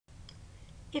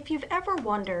If you've ever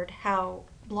wondered how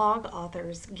blog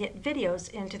authors get videos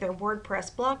into their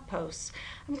WordPress blog posts,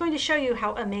 I'm going to show you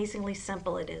how amazingly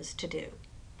simple it is to do.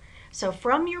 So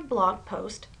from your blog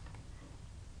post,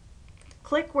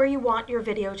 click where you want your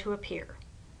video to appear.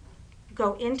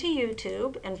 Go into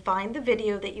YouTube and find the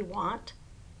video that you want,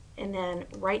 and then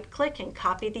right-click and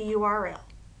copy the URL.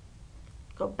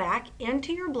 Go back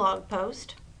into your blog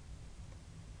post,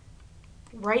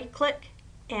 right-click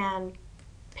and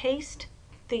paste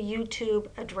the YouTube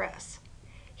address.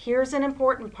 Here's an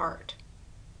important part.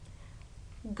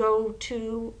 Go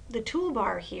to the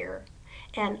toolbar here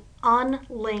and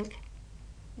unlink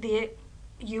the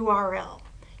URL.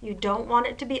 You don't want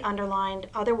it to be underlined,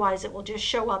 otherwise it will just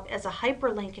show up as a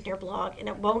hyperlink in your blog and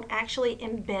it won't actually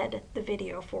embed the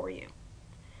video for you.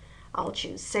 I'll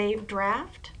choose Save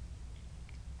Draft.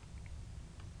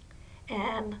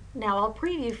 And now I'll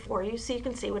preview for you so you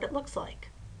can see what it looks like.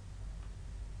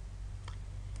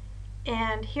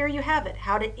 And here you have it,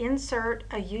 how to insert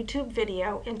a YouTube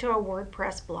video into a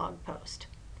WordPress blog post.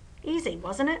 Easy,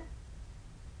 wasn't it?